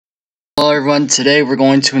Hello everyone, today we're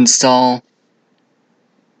going to install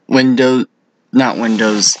Windows, not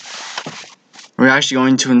Windows, we're actually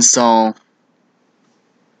going to install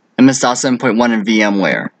MS-DOS 7.1 in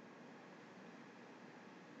VMware.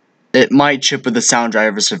 It might ship with the sound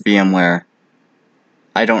drivers for VMware.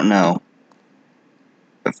 I don't know.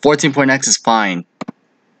 But 14.x is fine.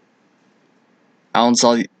 I'll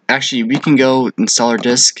install, actually we can go install our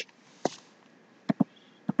disk.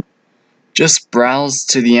 Just browse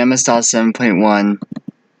to the MS-DOS 7.1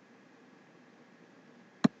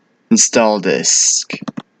 install disk.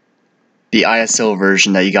 The ISO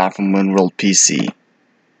version that you got from WinWorld PC.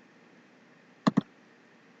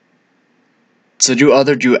 So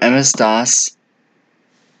do MS-DOS,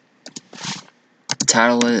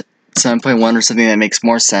 title it 7.1 or something that makes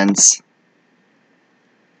more sense.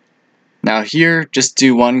 Now here, just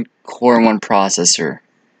do 1 core and 1 processor.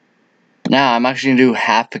 Now I'm actually going to do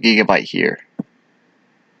half a gigabyte here.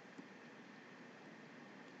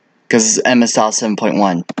 Because it's MS-DOS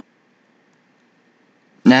 7.1.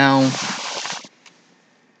 Now,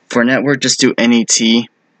 for network, just do NET.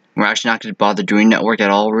 We're actually not going to bother doing network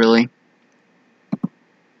at all, really.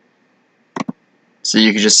 So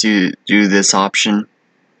you could just do this option.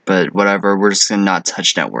 But whatever, we're just going to not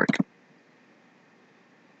touch network.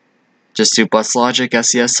 Just do bus logic,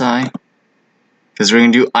 SCSI. Because we're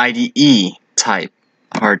going to do IDE type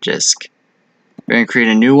hard disk. We're going to create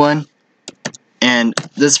a new one. And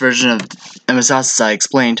this version of MS-DOS, as I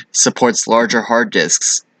explained, supports larger hard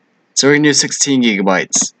disks. So we're going to do 16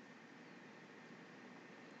 gigabytes.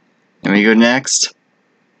 And we go next.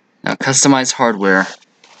 Now customize hardware.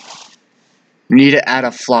 You need to add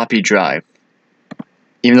a floppy drive.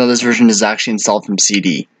 Even though this version is actually installed from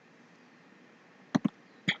CD.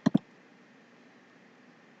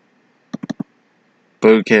 But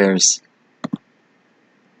who cares?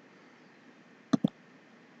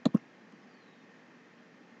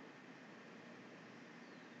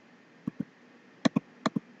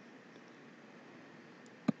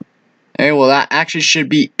 Okay, well that actually should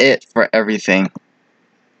be it for everything.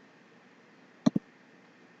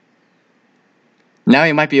 Now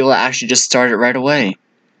you might be able to actually just start it right away.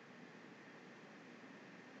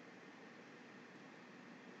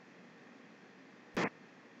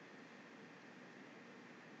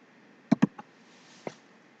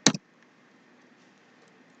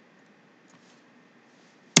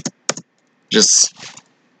 Just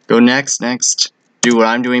go next, do what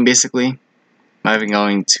I'm doing basically. I'm even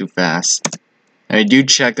going too fast. And I do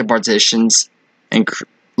check the partitions and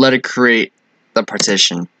let it create the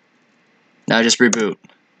partition. Now just reboot.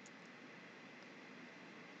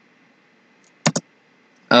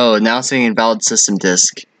 Oh, now it's saying invalid system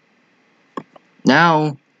disk.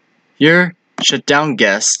 Now, here, shut down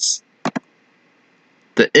guests.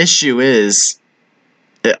 The issue is,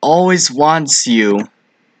 it always wants you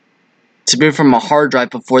to boot from a hard drive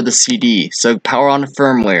before the CD. So power on the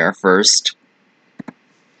firmware first.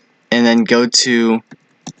 And then go to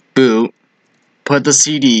boot. Put the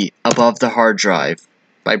CD above the hard drive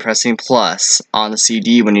by pressing plus on the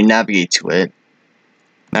CD when you navigate to it.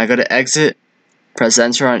 Now go to exit. Press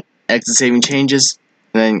enter on exit saving changes.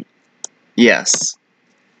 And then yes.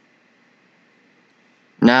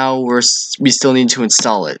 Now we still need to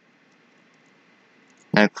install it.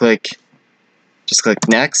 Now just click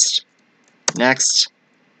next. Next.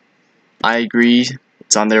 I agree.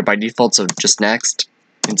 It's on there by default, so just next.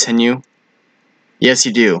 Continue. Yes,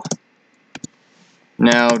 you do.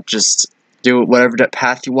 Now just do whatever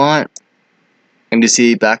path you want. And do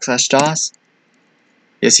see /DOS.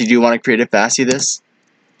 Yes, you do want to create a FASCII this.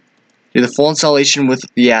 Do the full installation with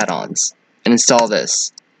the add-ons. And install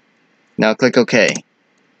this. Now click OK.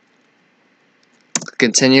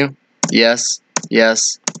 Continue. Yes,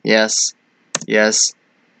 yes, yes, yes.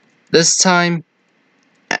 This time,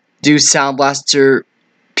 do Sound Blaster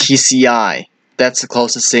PCI. That's the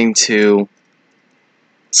closest thing to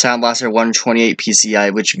Sound Blaster 128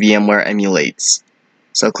 PCI, which VMware emulates.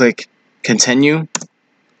 So click Continue.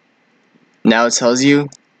 Now it tells you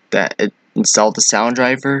that it installed the sound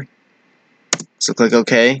driver. So click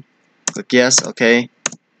OK. Click Yes, OK.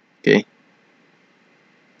 OK.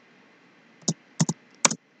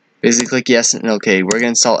 Basically click Yes and OK. We're going to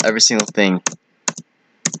install every single thing.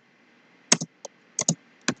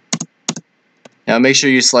 Now make sure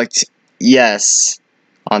you select Yes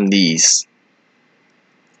on these.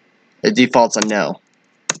 It defaults on No.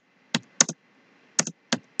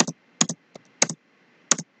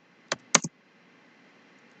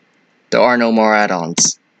 There are no more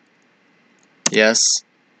add-ons. Yes.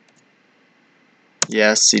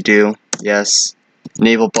 Yes, you do. Yes.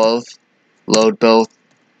 Enable both. Load both.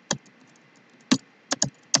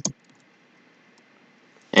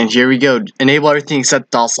 And here we go. Enable everything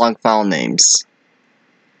except DOS-long file names.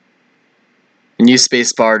 And use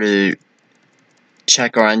spacebar to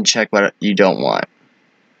check or uncheck what you don't want.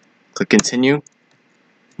 Click continue.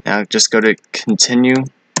 Now just go to continue.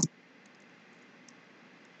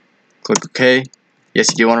 Click OK.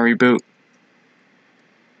 Yes, you do want to reboot.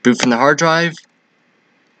 Boot from the hard drive.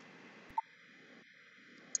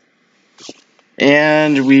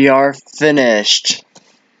 And we are finished.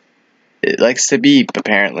 It likes to beep,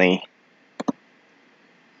 apparently.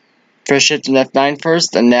 Press Shift and F9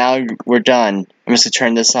 first, and now we're done. I'm just going to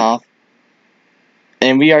turn this off.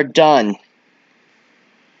 And we are done.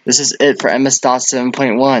 This is it for MS-DOS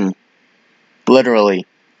 7.1. Literally.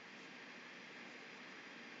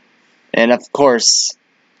 And of course,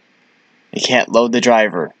 you can't load the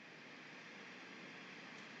driver.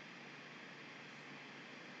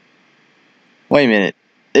 Wait a minute.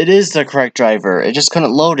 It is the correct driver. It just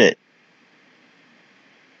couldn't load it.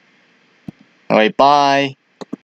 Alright, bye.